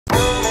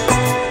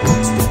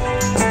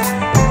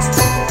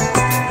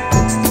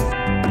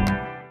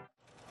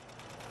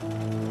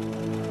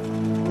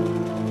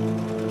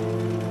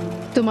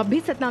तुम अब भी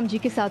सतनाम जी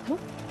के साथ हो?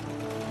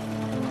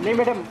 नहीं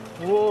मैडम,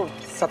 वो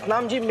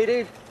सतनाम जी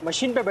मेरे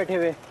मशीन पे बैठे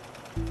हुए,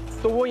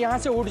 तो वो यहाँ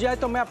से उठ जाए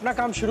तो मैं अपना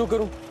काम शुरू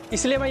करूँ,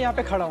 इसलिए मैं यहाँ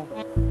पे खड़ा हूँ।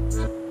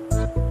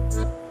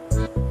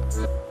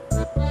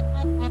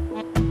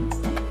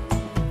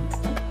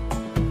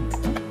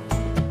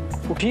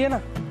 उठिए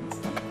ना।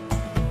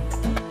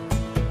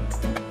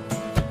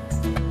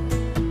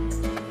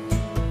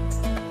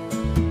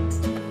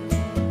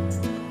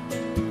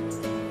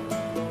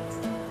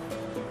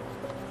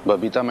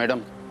 बबीता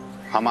मैडम,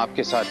 हम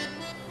आपके साथ,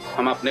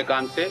 हम अपने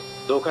काम से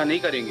धोखा नहीं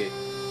करेंगे।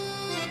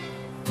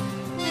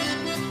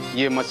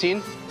 ये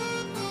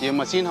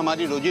मशीन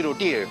हमारी रोजी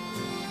रोटी है,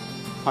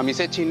 हम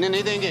इसे छीनने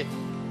नहीं देंगे।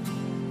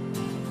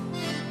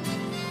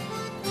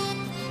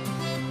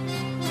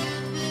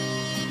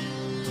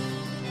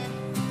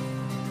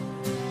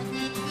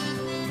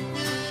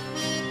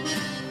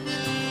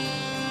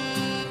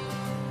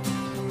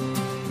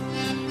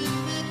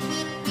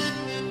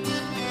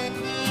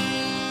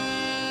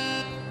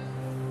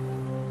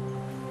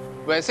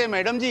 वैसे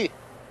मैडम जी,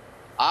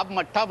 आप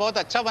मट्ठा बहुत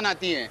अच्छा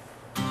बनाती हैं।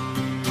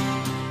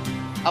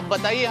 अब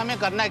बताइए हमें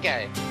करना क्या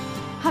है?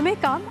 हमें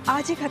काम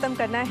आज ही खत्म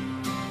करना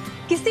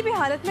है। किसी भी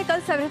हालत में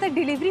कल सवेरे तक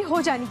डिलीवरी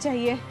हो जानी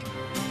चाहिए।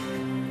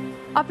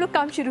 आप लोग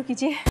काम शुरू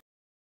कीजिए।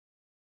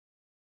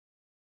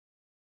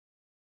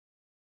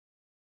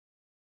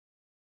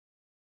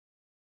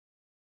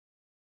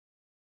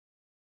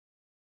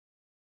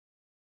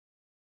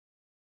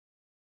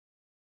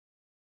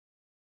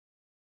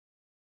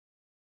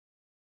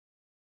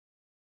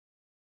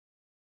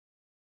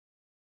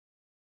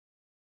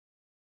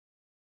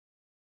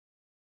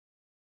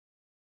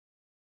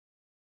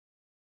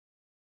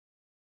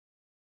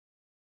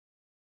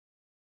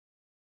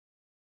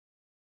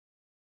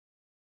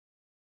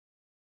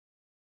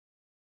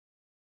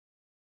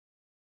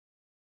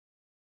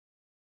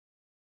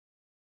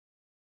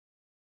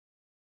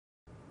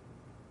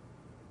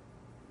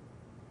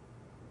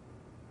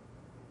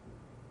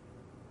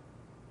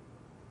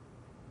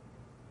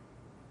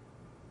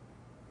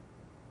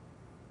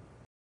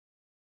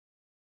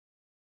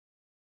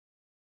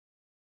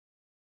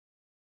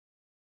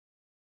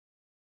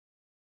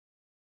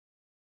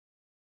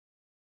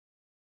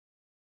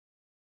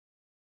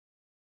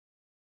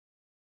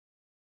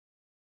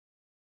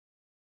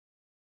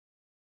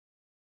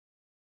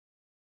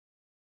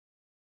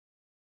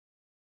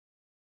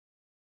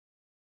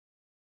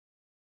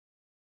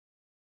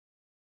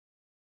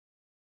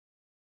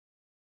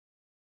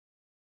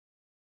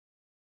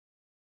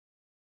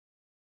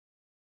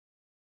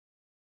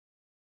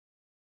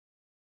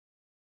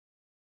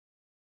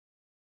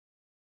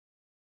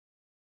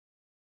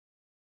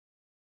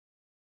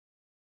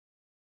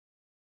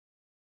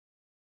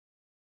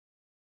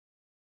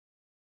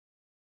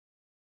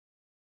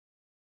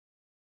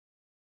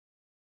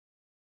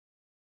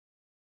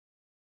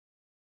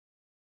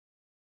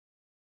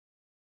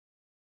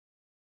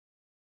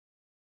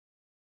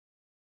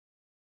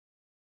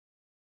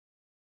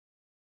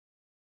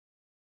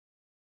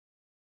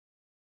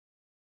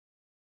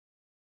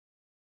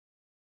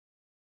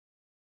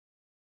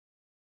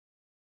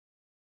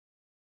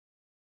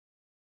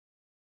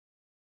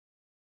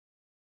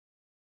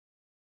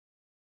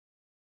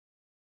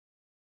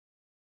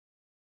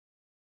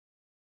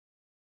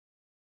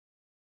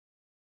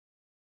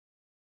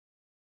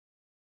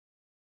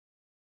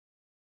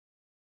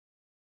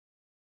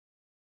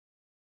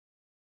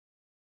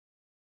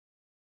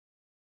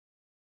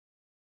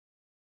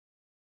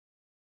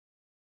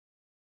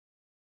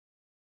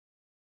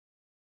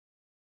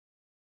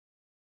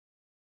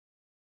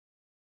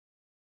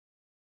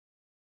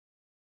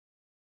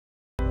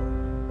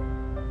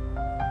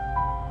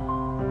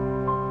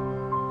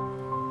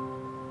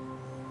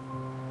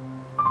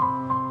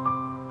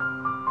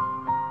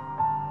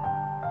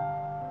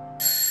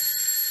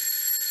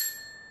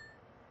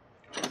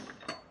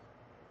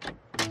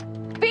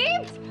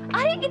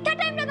 कितना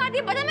टाइम लगा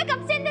दिया, पता मैं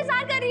कब से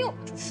इंतजार कर रही हूँ।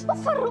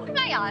 रुक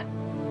ना यार।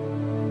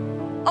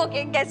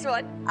 Okay, guess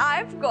what?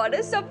 I've got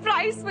a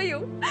surprise for you.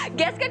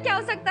 Guess कर क्या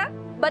हो सकता है?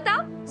 बता।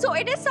 So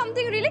it is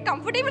something really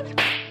comfortable.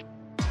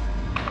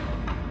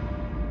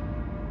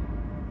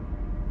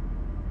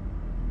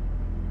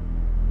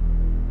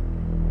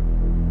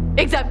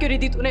 Exam क्यों नहीं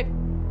दी तूने?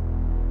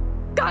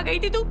 कहाँ गई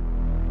थी तू?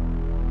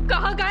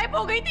 कहाँ गायब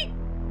हो गई थी?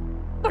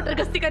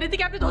 पटरगस्ती कर रही थी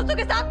क्या अपने दोस्तों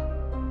के साथ?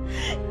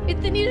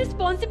 इतनी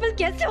रिस्पॉन्सिबल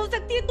कैसे हो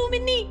सकती है तू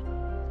मिन्नी?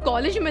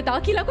 कॉलेज में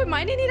दाखिला कोई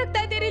मायने नहीं रखता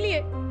है तेरे लिए।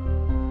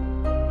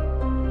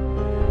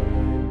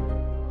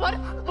 और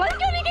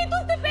क्यों नहीं गई तू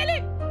उससे पहले?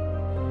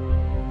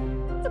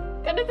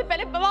 करने से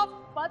पहले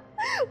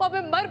वहां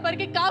पे मर मर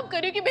के काम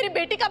कर रही हूँ कि मेरी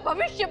बेटी का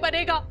भविष्य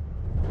बनेगा।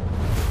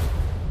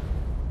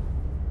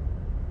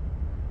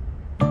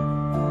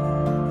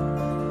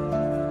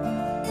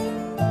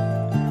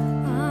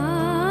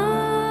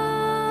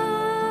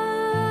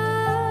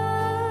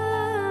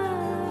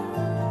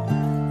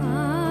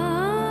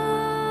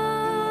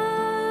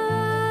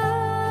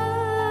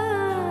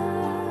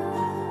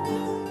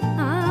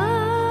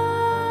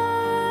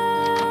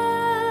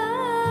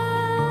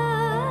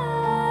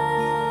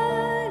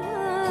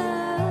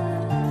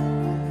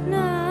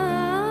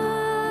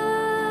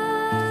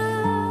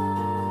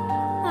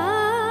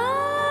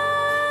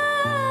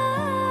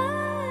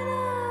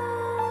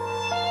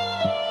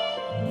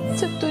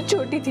 जब तू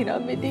छोटी थी ना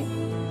मेरी,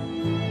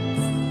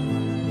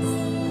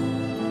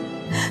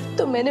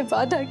 तो मैंने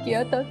वादा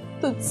किया था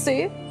तुझसे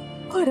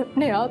और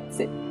अपने आप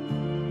से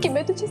कि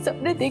मैं तुझे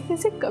सपने देखने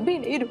से कभी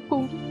नहीं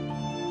रुकूंगी।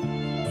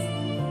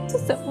 तू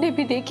सपने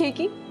भी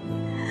देखेगी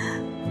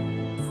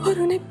और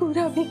उन्हें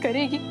पूरा भी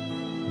करेगी।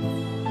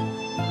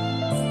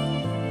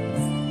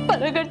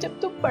 पर अगर जब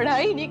तू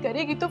पढ़ाई नहीं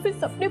करेगी तो फिर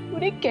सपने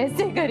पूरे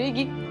कैसे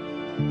करेगी?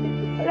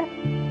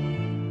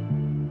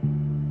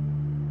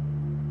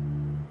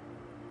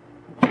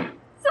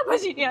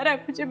 समझ ही नहीं आ रहा है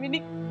मुझे मिनी,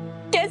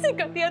 कैसे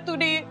कर दिया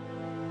तूने ये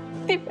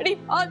इतनी बड़ी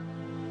बात?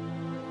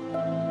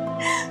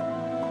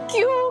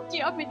 क्यों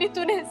किया मिनी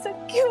तूने ऐसा?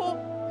 क्यों?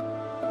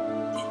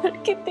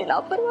 लड़की इतनी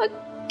लापरवाह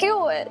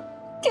क्यों है?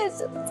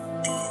 कैसे?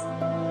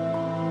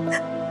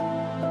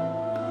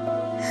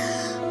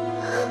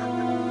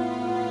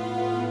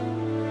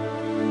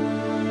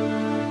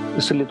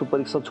 इसलिए तू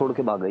परीक्षा छोड़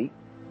के भाग गई?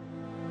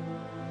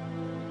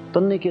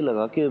 तन्ने के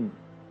लगा कि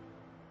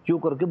क्यों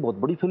करके बहुत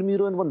बड़ी फिल्म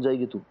हीरोइन बन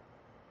जाएगी तू।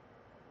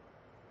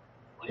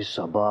 भाई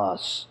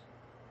शाबाश,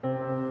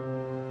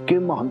 के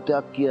महान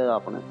त्याग किया है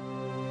आपने।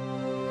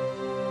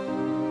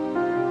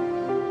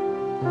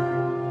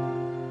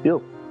 यो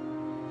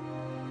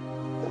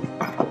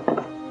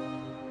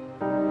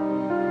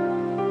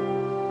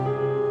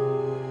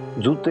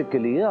जूते के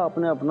लिए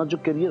आपने अपना जो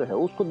करियर है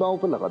उसको दांव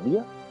पे लगा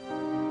दिया।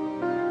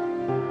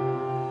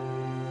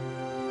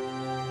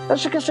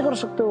 ऐसे कैसे कर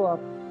सकते हो आप?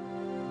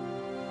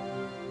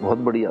 बहुत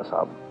बढ़िया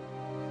साहब।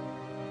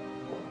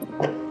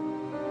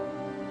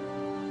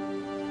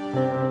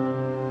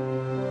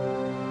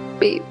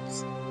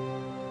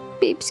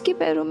 बेब्स के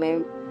पैरों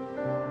में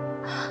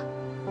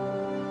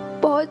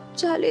बहुत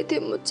छाले थे,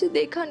 मुझसे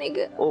देखा नहीं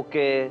गया।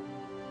 ओके,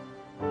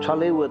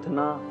 छाले हुए थे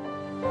ना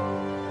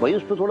भाई,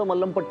 उस पर थोड़ा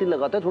मल्लम पट्टी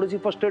लगाते, थोड़ी सी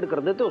फर्स्ट एड कर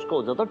देते, उसका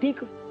हो जाता ठीक।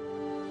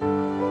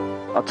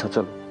 अच्छा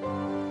चल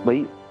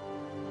भाई,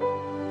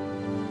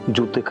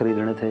 जूते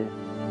खरीदने थे,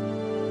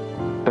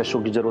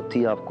 पैसों की जरूरत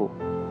थी आपको,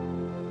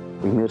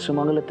 मेरे से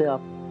मांग लेते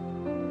आप।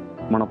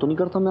 मना तो नहीं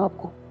करता मैं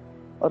आपको।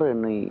 अरे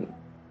नहीं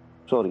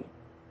सॉरी,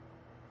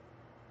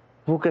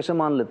 वो कैसे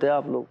मान लेते हैं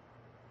आप लोग?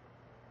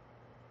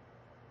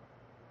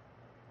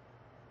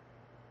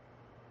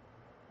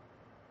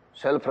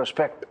 सेल्फ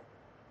रेस्पेक्ट,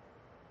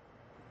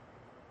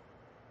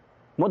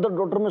 मदर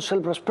डॉटर में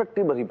सेल्फ रेस्पेक्ट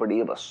ही भरी पड़ी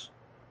है बस।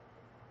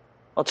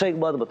 अच्छा एक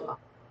बात बता,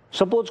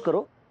 सपोज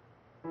करो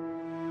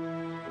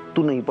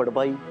तू नहीं पढ़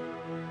पाई,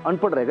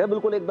 अनपढ़ रह गया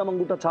बिल्कुल एकदम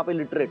अंगूठा छापे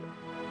लिटरेट,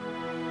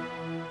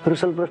 फिर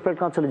सेल्फ रेस्पेक्ट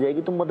कहां चली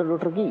जाएगी तुम मदर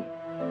डॉटर की?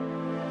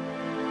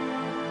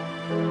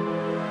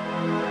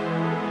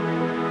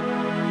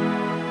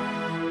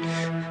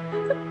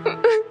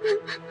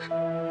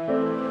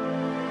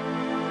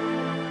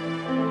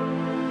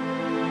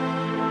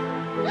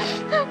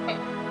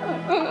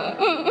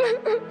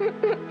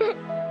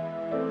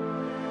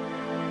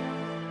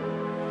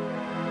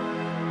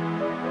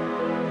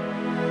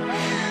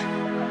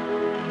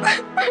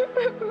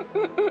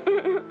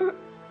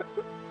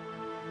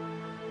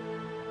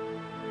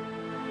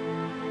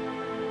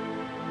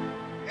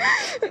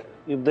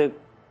 ये देख,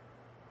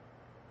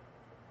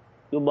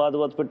 ये बात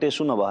बात पे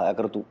टेसू ना बहाया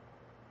कर तू।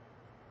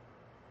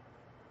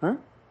 हाँ?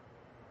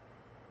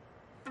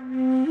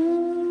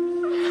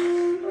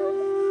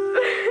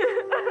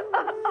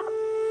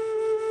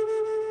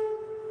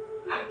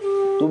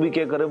 तू भी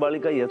क्या करे,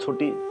 बालिका ही है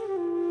छोटी,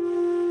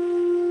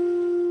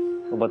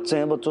 तो बच्चे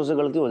हैं, बच्चों से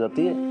गलती हो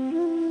जाती है।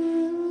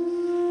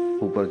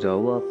 ऊपर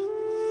जाओ आप,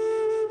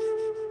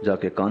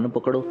 जाके कान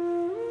पकड़ो,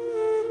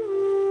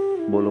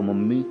 बोलो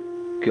मम्मी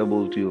क्या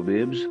बोलती हो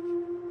बेब्स,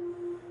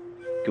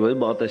 कि भाई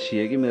बात ऐसी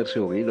है कि मेरे से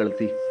हो गई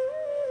गलती,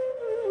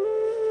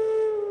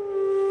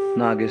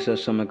 ना आगे से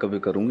ऐसा मैं कभी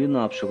करूंगी,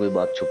 ना आपसे कोई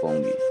बात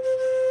छुपाऊंगी।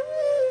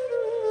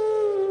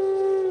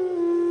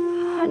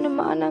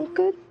 हनुमान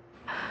अंकल,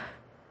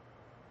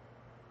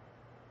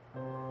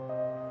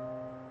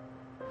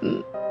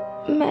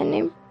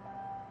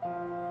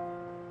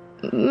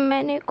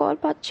 मैंने एक और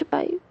बात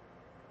छुपाई।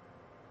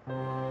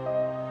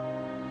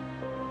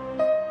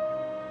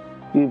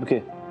 के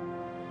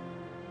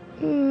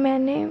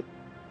मैंने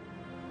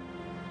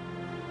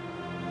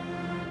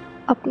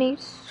अपनी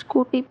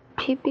स्कूटी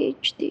भी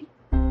बेच दी।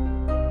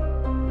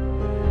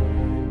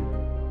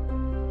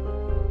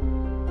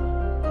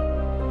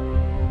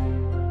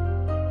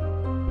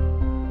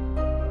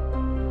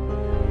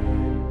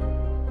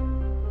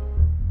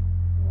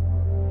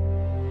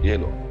 ये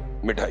लो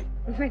मिठाई।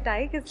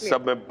 मिठाई किस लिए?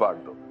 सब में बांट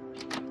दो।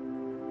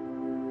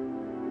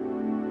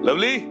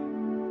 लवली,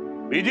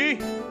 बीजी,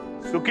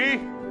 सुखी,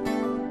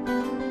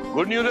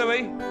 गुड न्यूज है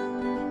भाई,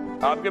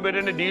 आपके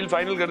बेटे ने डील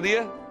फाइनल कर दी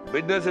है।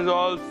 Business is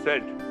all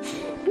set.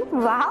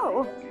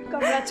 Wow,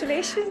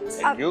 congratulations.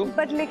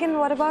 But लेकिन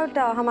व्हाट अबाउट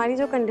हमारी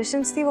जो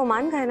कंडीशंस थी वो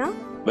मान गए ना?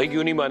 भाई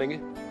क्यों नहीं मानेंगे,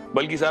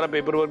 बल्कि सारा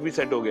पेपर वर्क भी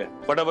सेट हो गया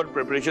है। फटाफट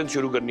प्रिपरेशन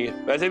शुरू करनी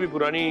है। वैसे भी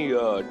पुरानी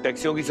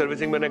टैक्सियों की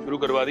सर्विसिंग मैंने शुरू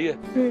करवा दी है,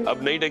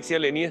 अब नई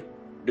टैक्सियां लेनी है।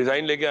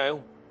 डिजाइन लेके आया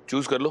हूँ,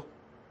 चूज कर लो।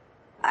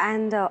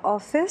 And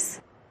office?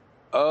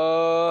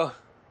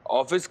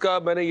 ऑफिस का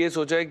मैंने ये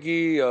सोचा है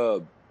कि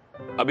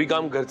अभी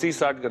काम घर से ही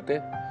स्टार्ट करते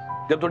हैं,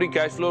 जब थोड़ी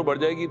कैश फ्लो बढ़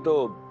जाएगी तो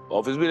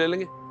ऑफिस भी ले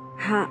लेंगे।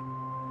 हाँ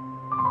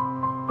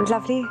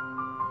लवली,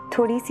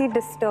 थोड़ी सी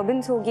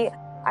डिस्टर्बेंस होगी,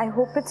 आई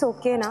होप इट्स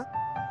ओके ना?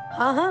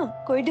 हाँ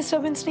हाँ, कोई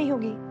डिस्टरबेंस नहीं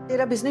होगी।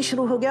 तेरा बिजनेस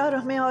शुरू हो गया और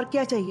हमें और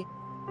क्या चाहिए।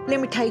 ले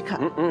मिठाई खा।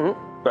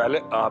 पहले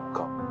आप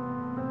खाओ।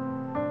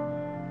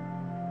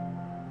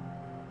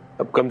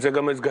 अब कम से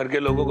कम इस घर के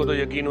लोगों को तो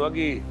यकीन हुआ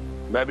कि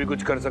मैं भी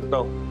कुछ कर सकता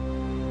हूँ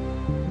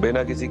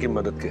बिना किसी की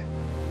मदद के।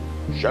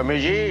 शमी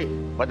जी,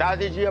 बता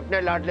दीजिए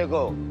अपने लाडले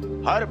को,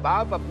 हर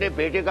बाप अपने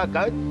बेटे का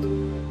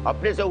कद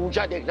अपने से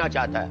ऊंचा देखना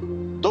चाहता है।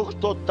 दुख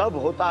तो तब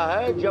होता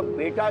है जब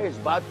बेटा इस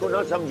बात को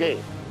ना समझे।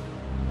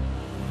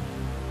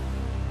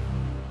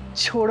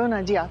 छोड़ो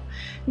ना जी, आप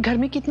घर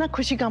में कितना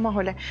खुशी का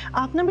माहौल है,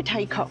 आप ना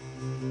मिठाई खाओ।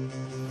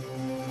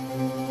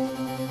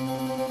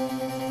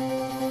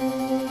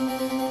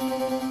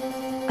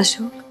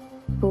 अशोक,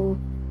 वो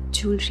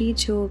ज्वेलरी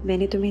जो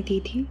मैंने तुम्हें दी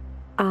थी,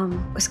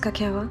 उसका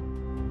क्या हुआ?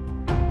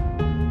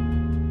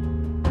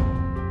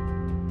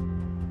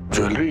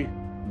 ज्वेलरी?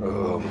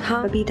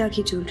 हाँ, बबीता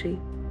की ज्वेलरी।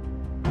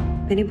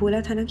 मैंने बोला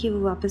था ना कि वो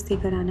वापस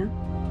लेकर आना।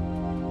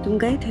 तुम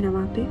गए थे ना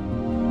वहाँ पे?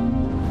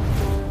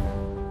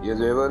 ये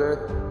जेवर है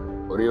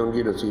और ये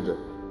उनकी रसीद है,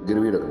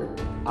 गिरवी रखने।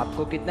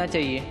 आपको कितना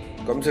चाहिए?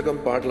 कम से कम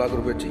 5 लाख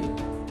रुपए चाहिए।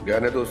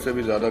 गहने तो उससे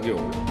भी ज्यादा के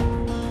होंगे।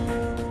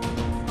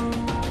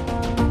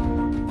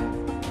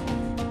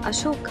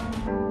 अशोक,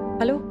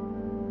 हेलो।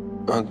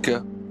 हाँ क्या?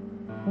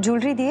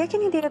 ज्वेलरी दी है कि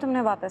नहीं दी है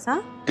तुमने वापस?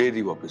 हाँ दे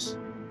दी वापस।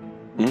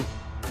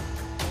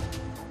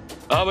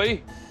 हाँ भाई,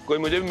 कोई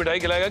मुझे भी मिठाई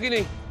खिलाएगा कि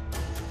नहीं?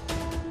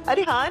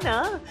 अरे हाँ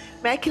ना,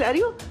 मैं खिला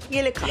रही हूँ।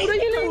 ये ले खा,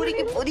 पूरी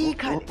की पूरी ही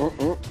खा ले।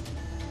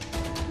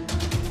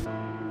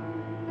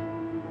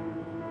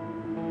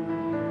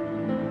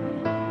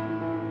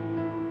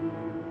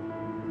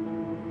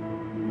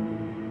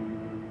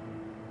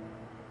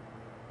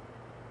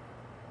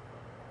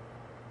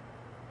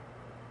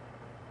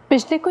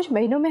 पिछले कुछ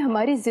महीनों में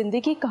हमारी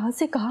जिंदगी कहां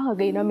से कहां आ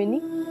गई ना मिनी।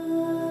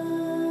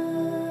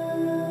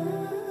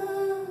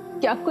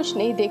 क्या कुछ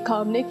नहीं देखा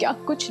हमने, क्या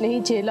कुछ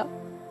नहीं झेला।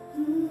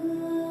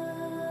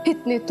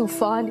 इतने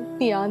तूफान,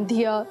 इतनी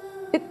आंधियां,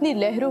 इतनी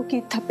लहरों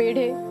की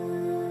थपेड़े,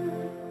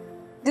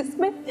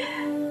 जिसमें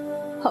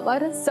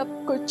हमारा सब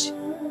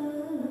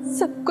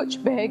कुछ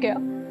बह गया।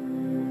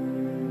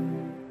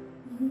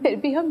 फिर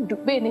भी हम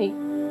डूबे नहीं,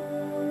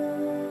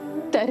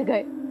 तर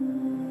गए।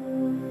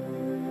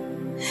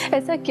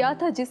 ऐसा क्या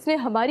था जिसने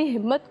हमारी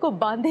हिम्मत को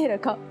बांधे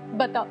रखा?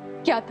 बता,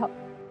 क्या था?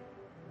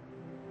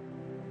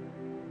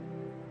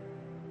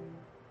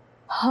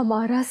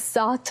 हमारा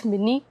साथ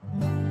मिनी,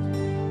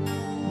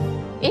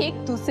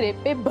 एक दूसरे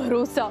पे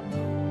भरोसा।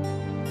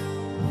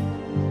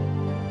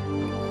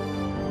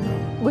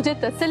 मुझे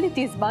तसल्ली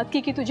थी इस बात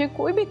की कि तुझे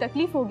कोई भी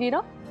तकलीफ होगी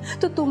ना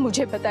तो तू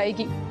मुझे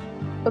बताएगी,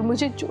 और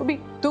मुझे जो भी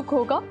दुख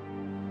होगा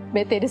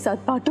मैं तेरे साथ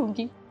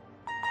बांटूंगी।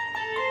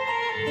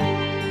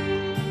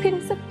 फिर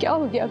ये सब क्या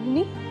हो गया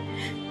मिनी?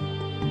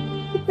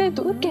 इतने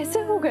दूर कैसे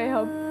हो गए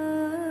हम?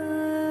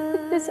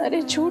 इतने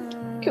सारे झूठ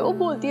क्यों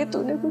बोल दिए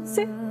तूने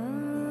मुझसे?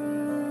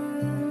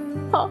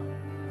 हाँ,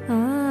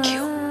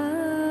 क्यों?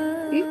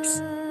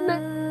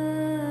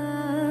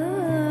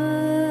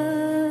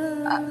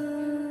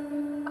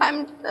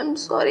 I'm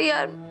sorry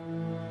यार,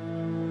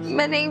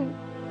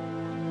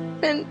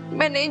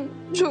 मैंने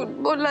झूठ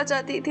बोलना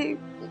चाहती थी।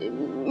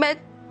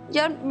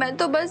 मैं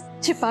तो बस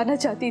छिपाना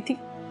चाहती थी।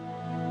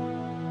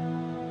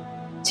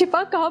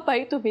 छिपा कहाँ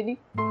पाई तू मिनी?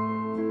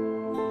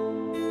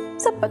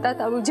 सब पता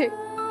था मुझे,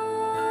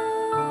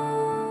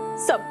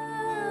 सब।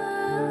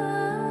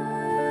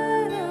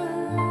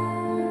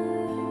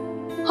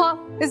 हाँ,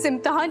 इस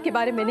इम्तिहान के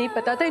बारे में नहीं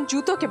पता था, इन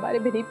जूतों के बारे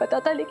में नहीं पता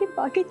था, लेकिन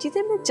बाकी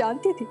चीजें मैं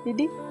जानती थी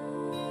मिनी।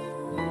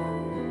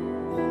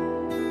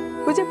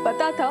 मुझे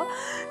पता था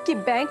कि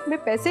बैंक में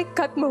पैसे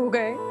खत्म हो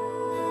गए।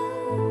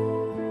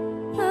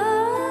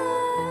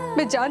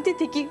 मैं जानती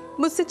थी कि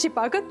मुझसे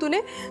छिपाकर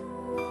तूने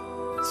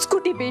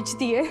स्कूटी बेच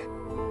दी है।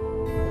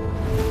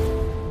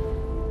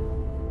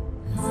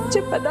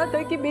 मुझे पता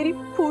था कि मेरी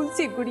फूल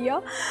सी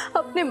गुड़िया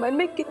अपने मन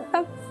में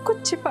कितना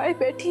कुछ छिपाए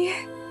बैठी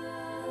है,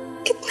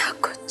 कितना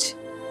कुछ।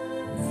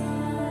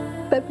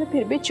 पर मैं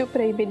फिर भी चुप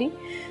रही मिनी।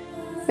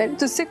 मैंने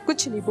तुझसे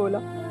कुछ नहीं बोला,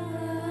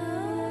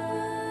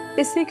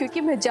 इसलिए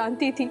क्योंकि मैं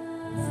जानती थी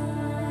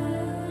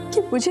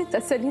कि मुझे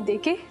तसल्ली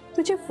देके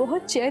तुझे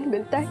बहुत चैन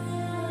मिलता है।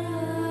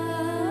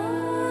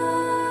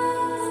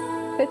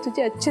 मैं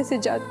तुझे अच्छे से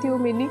जानती हूँ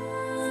मिनी।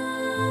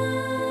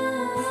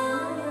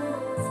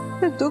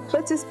 मैं दुख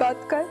बस इस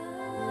बात का है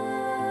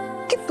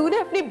कि तूने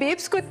अपनी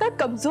बेब्स को इतना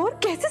कमजोर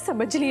कैसे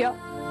समझ लिया?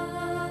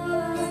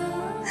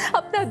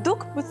 अपना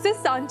दुख मुझसे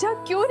साझा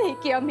क्यों नहीं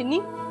किया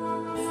मिनी?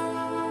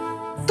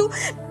 तू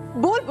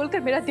बोल बोलकर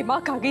मेरा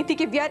दिमाग खा गई थी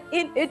कि we are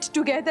in it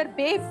together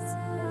babes.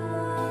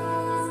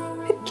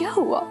 फिर क्या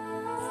हुआ?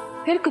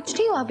 फिर कुछ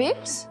नहीं हुआ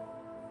बेब्स,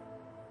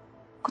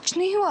 कुछ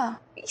नहीं हुआ।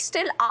 We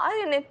still are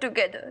in it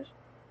together,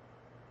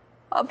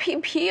 अभी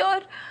भी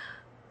और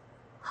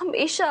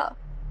हमेशा।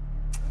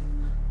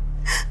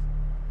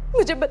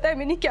 मुझे बताए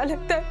मिनी, क्या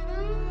लगता है?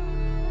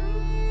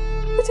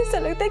 मुझे ऐसा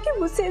लगता है कि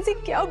मुझसे ऐसी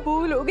क्या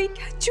भूल हो गई,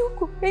 क्या चूक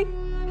हो गई?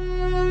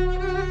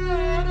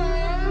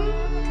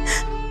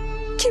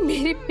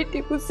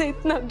 बेटी मुझसे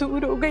इतना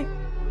दूर हो गई।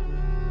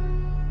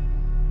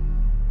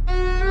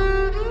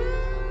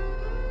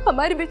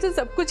 हमारे बीच तो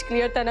सब कुछ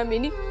क्लियर था ना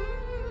मिनी,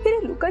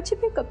 फिर लुका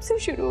छिपी कब से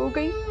शुरू हो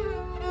गई?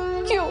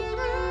 क्यों?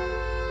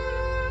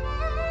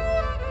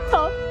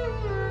 हाँ,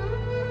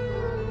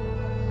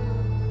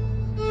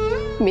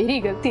 मेरी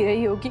गलती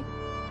रही होगी।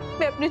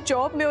 मैं अपने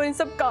जॉब में और इन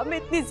सब काम में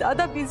इतनी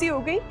ज्यादा बिजी हो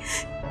गई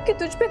कि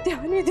तुझ पे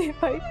ध्यान नहीं दे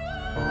पाई।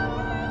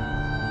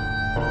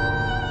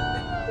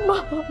 माँ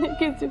होने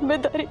की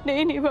जिम्मेदारी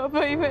नहीं निभा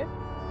पाई मैं।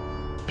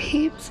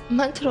 बेब्स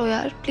मत रो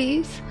यार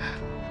प्लीज,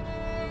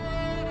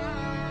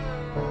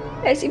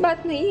 ऐसी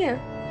बात नहीं है,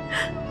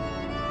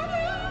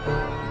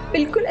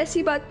 बिल्कुल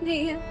ऐसी बात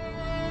नहीं है।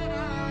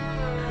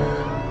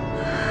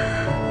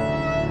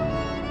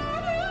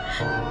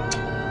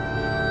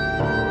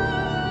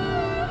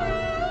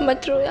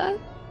 मत रो यार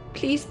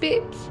प्लीज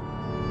बेब्स।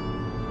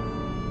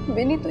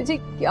 मिनी तुझे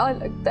क्या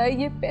लगता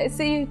है ये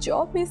पैसे, ये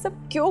जॉब, ये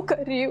सब क्यों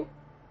कर रही हूँ?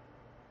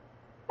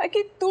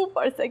 ताकि तू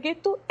पढ़ सके,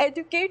 तू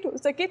एजुकेट हो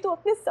सके, तू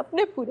अपने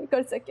सपने पूरे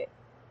कर सके।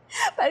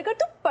 पर अगर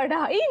तू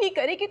पढ़ाई नहीं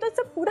करेगी तो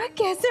सब पूरा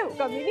कैसे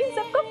होगा मिनी?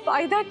 सबका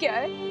फायदा क्या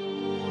है?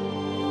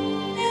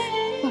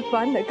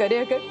 भगवान न करे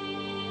अगर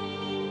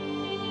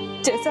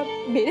जैसा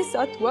मेरे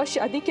साथ हुआ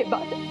शादी के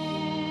बाद,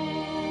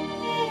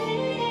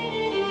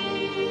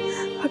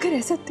 अगर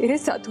ऐसा तेरे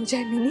साथ हो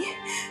जाए मिनी,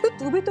 तो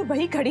तू भी तो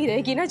वही खड़ी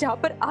रहेगी ना जहां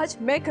पर आज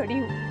मैं खड़ी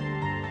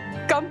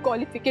हूँ, कम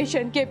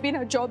क्वालिफिकेशन के,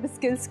 बिना जॉब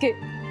स्किल्स के।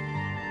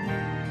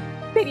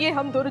 फिर ये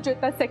हम दोनों जो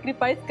इतना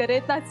सेक्रीफाइस कर रहे,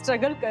 इतना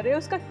स्ट्रगल कर रहे,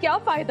 उसका क्या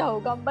फायदा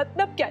होगा?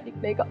 मतलब क्या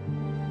निकलेगा?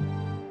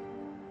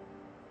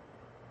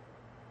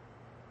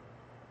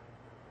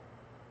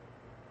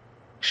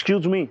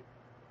 Excuse me,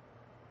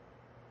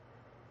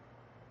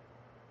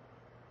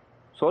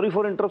 sorry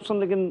for interruption,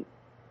 लेकिन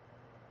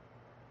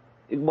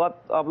एक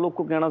बात आप लोग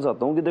को कहना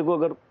चाहता हूं कि देखो,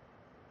 अगर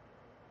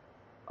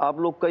आप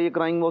लोग का ये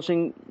क्राइंग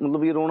वॉशिंग,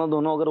 मतलब ये रोना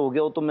धोना अगर हो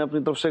गया हो, तो मैं अपनी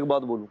तरफ से एक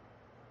बात बोलूं।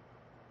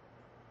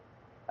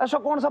 ऐसा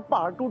कौन सा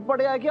पहाड़ टूट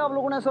पड़े है कि आप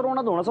लोगों ने ऐसा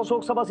रोना धोना सा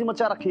शोक सबासी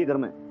मचा रखी है घर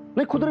में?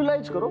 नहीं, खुद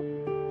रियलाइज करो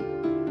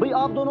भाई,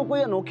 आप दोनों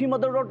कोई अनोखी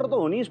मदर डॉटर तो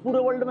हो नहीं इस पूरे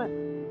वर्ल्ड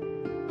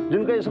में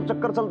जिनका ये सब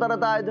चक्कर चलता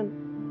रहता है आए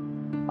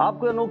दिन। आप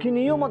कोई अनोखी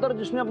नहीं हो मदर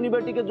जिसने अपनी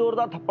बेटी के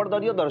जोरदार थप्पड़ दे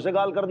दिया, दर से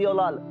गाल कर दिया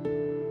लाल।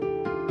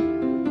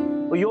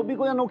 यो भी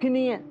कोई अनोखी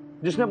नहीं है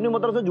जिसने अपनी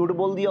मदर से झूठ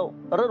बोल दिया हो।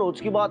 अरे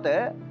रोज की बात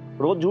है,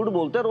 रोज झूठ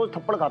बोलते हैं, रोज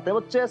थप्पड़ खाते हैं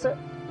बच्चे ऐसे।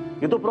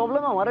 ये तो प्रॉब्लम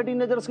है हमारे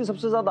टीनेजर्स की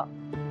सबसे ज्यादा।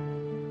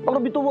 और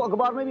अभी तो वो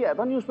अखबार में भी आया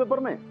था, न्यूज़पेपर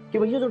में, कि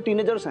भैया जो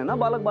टीनेजर्स हैं ना,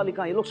 बालक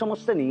बालिका, ये लोग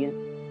समझते नहीं है।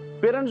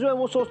 पेरेंट्स जो है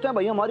वो सोचते हैं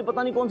भाई हमारी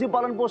पता नहीं कौन सी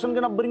पालन पोषण के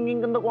अपब्रिंगिंग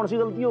के अंदर कौन सी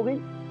गलती हो गई।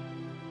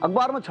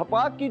 अखबार में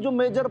छपा कि जो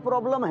मेजर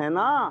प्रॉब्लम है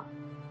ना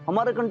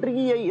हमारे कंट्री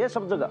की, यही है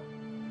सब जगह।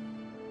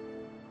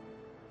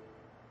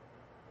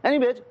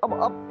 एनीवेज, अब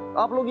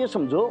आप लोग ये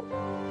समझो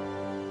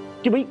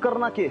कि भाई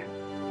करना क्या है,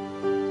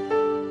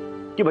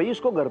 कि भाई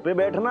इसको घर पे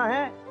बैठना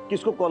है कि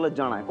इसको कॉलेज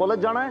जाना है? कॉलेज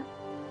जाना है।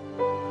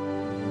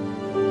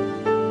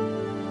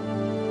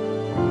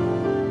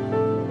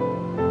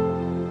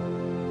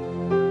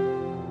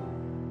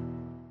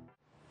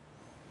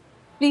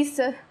 प्लीज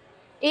सर,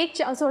 एक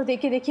चांस और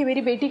देखिए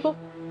मेरी बेटी को।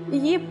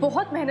 ये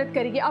बहुत मेहनत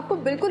करेगी, आपको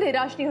बिल्कुल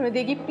निराश नहीं होने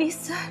देगी। Please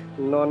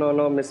sir. No no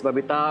no miss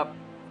Babita,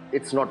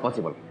 it's not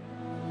possible.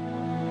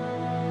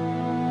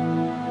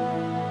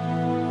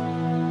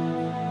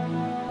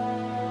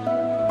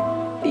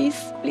 Please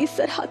please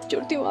sir, हाथ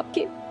जोड़ती हूँ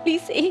आपके,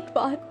 प्लीज एक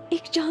बार,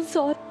 एक चांस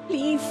और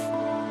प्लीज।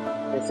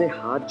 ऐसे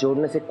हाथ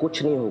जोड़ने से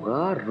कुछ नहीं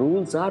होगा,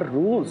 रूल्स आर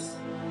रूल्स।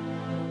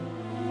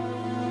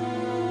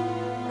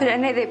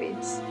 रहने दे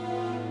बेब्स,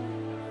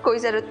 कोई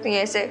जरूरत नहीं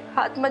है ऐसे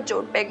हाथ मत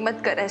जोड़, पैग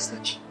मत कर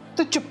ऐसे।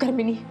 तो चुप कर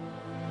मिनी।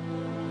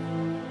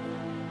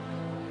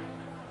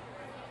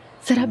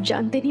 सर आप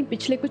जानते नहीं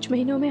पिछले कुछ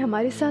महीनों में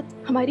हमारे साथ,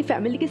 हमारी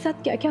फैमिली के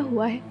साथ क्या क्या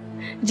हुआ है,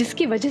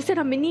 जिसकी वजह से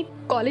ना मिनी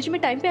कॉलेज में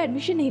टाइम पे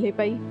एडमिशन नहीं ले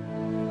पाई।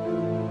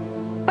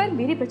 पर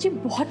मेरी बच्ची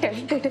बहुत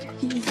टैलेंटेड है।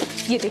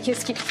 ये देखिए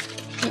इसकी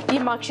ये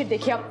मार्कशीट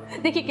देखिए आप,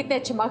 देखिए कितने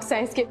अच्छे मार्क्स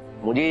आए इसके।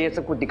 मुझे ये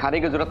सब कुछ दिखाने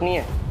की जरूरत नहीं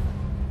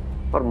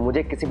है, और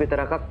मुझे किसी भी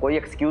तरह का कोई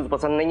एक्सक्यूज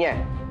पसंद नहीं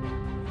है।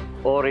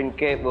 और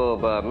इनके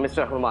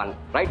मिस्टर हनुमान,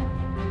 राइट,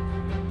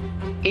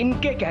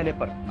 इनके कहने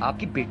पर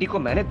आपकी बेटी को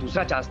मैंने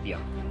दूसरा चांस दिया,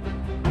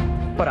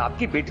 पर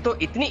आपकी बेटी तो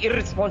इतनी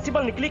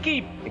इररिस्पॉन्सिबल निकली कि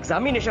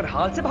एग्जामिनेशन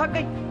हॉल से भाग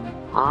गई।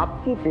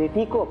 आपकी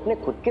बेटी को अपने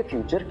खुद के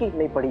फ्यूचर की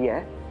नहीं पड़ी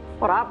है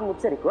और आप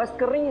मुझसे रिक्वेस्ट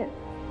कर रही हैं।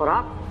 और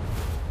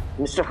आप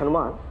मिस्टर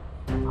हनुमान,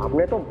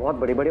 आपने तो बहुत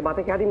बड़ी बड़ी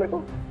बातें कह दी मेरे को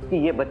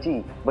कि ये बच्ची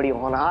बड़ी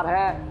होनहार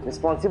है,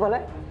 रिस्पॉन्सिबल है।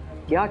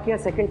 क्या किया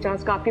सेकंड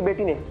चांस का आपकी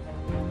बेटी ने?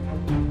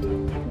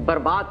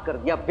 बर्बाद कर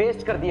दिया,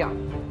 वेस्ट कर दिया।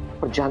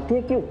 और जानती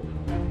है क्यों?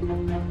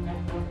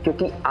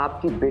 क्योंकि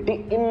आपकी बेटी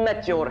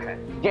इमैच्योर है,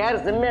 गैर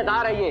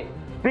जिम्मेदार है, ये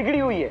बिगड़ी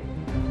हुई है।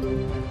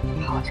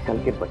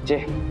 आजकल के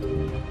बच्चे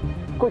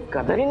कोई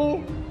कदर ही नहीं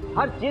है,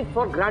 हर चीज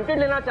फॉर ग्रांटेड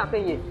लेना चाहते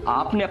हैं। ये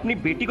आपने अपनी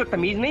बेटी को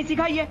तमीज नहीं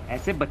सिखाई है।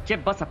 ऐसे बच्चे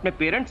बस अपने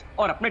पेरेंट्स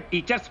और अपने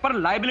टीचर्स पर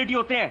लायबिलिटी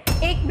होते हैं।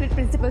 एक मिनट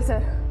प्रिंसिपल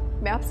सर,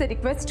 मैं आपसे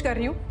रिक्वेस्ट कर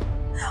रही हूँ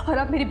और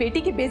आप मेरी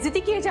बेटी की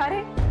बेइज्जती किए जा रहे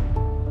हैं।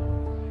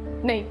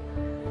 नहीं,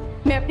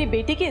 मैं अपनी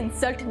बेटी की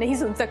इंसल्ट नहीं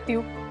सुन सकती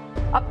हूँ,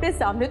 अपने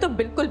सामने तो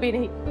बिल्कुल भी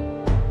नहीं।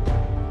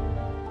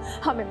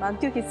 हाँ मैं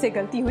मानती हूँ कि इससे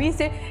गलती हुई,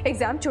 इसे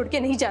एग्जाम छोड़ के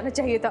नहीं जाना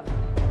चाहिए था,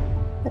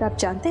 पर आप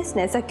जानते हैं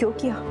इसने ऐसा क्यों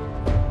किया?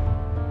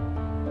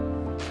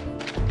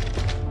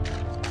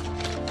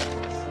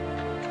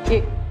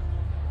 ये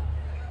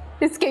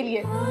इसके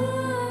लिए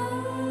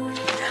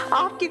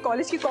आपके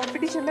कॉलेज की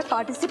कंपटीशन में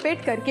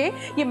पार्टिसिपेट करके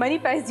ये मनी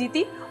प्राइज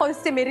जीती और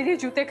इससे मेरे लिए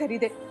जूते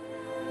खरीदे।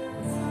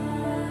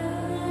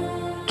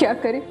 क्या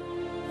करे,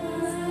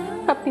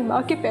 अपनी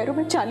माँ के पैरों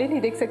में छाले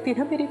नहीं देख सकती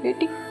ना मेरी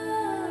बेटी।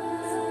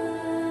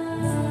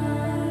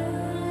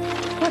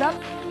 और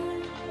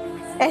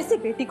आप ऐसी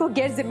बेटी को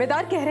गैर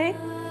जिम्मेदार कह रहे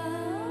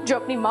हैं जो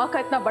अपनी माँ का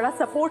इतना बड़ा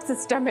सपोर्ट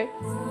सिस्टम है,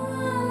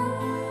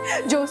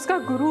 जो उसका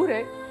गुरूर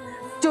है,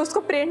 जो उसको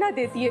प्रेरणा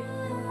देती है,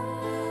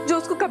 जो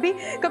उसको कभी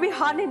कभी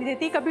हारने नहीं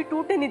देती, कभी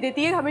टूटने नहीं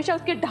देती है, हमेशा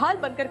उसके ढाल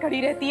बनकर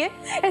खड़ी रहती है।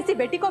 ऐसी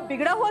बेटी को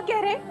बिगड़ा हुआ कह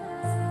रहे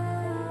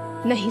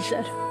हैं? नहीं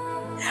सर,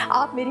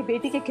 आप मेरी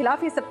बेटी के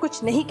खिलाफ ये सब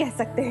कुछ नहीं कह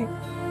सकते हैं।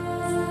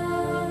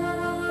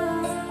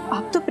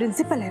 आप तो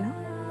प्रिंसिपल है ना,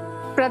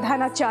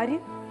 प्रधानाचार्य,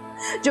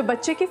 जो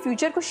बच्चे के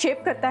फ्यूचर को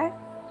शेप करता है।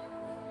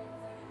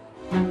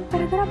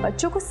 पर अगर आप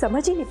बच्चों को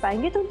समझ ही नहीं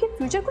पाएंगे तो उनके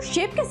फ्यूचर को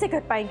शेप कैसे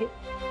कर पाएंगे?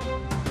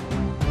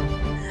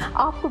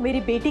 आपको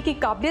मेरी बेटी की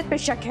काबिलियत पे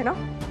शक है ना,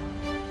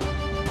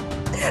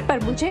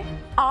 पर मुझे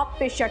आप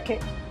पे शक है,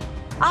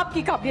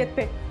 आपकी काबिलियत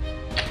पे।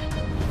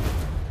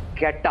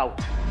 Get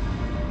out.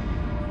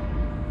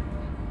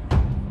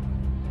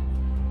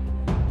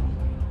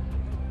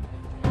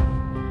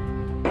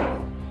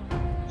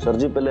 सर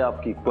जी पहले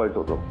आपकी क्वाइट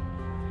हो।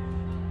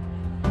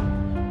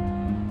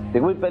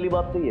 देखो भाई, पहली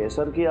बात तो ये है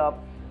सर कि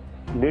आप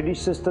लेडीज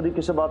से इस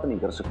तरीके से बात नहीं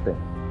कर सकते।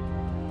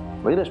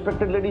 भाई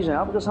रेस्पेक्टेड लेडीज हैं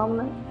आपके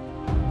सामने,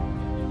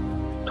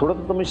 थोड़ा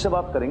तो तुम इससे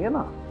बात करेंगे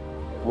ना।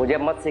 मुझे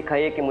मत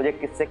सिखाइए कि मुझे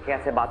किससे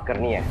कैसे बात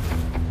करनी है।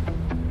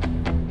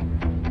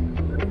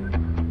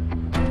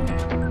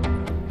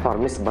 और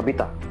मिस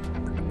बबीता,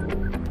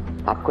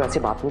 आपको ऐसी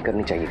बात नहीं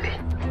करनी चाहिए थी।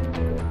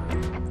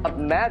 अब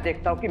मैं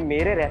देखता हूं कि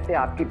मेरे रहते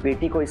आपकी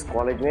बेटी को इस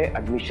कॉलेज में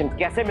एडमिशन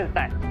कैसे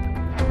मिलता है।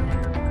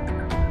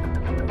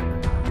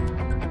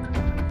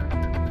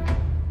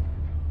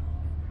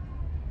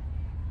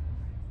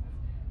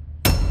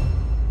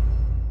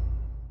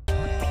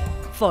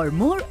 For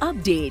more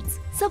updates,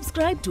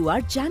 subscribe to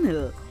our channel,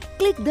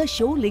 click the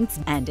show links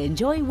and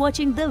enjoy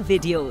watching the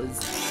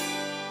videos.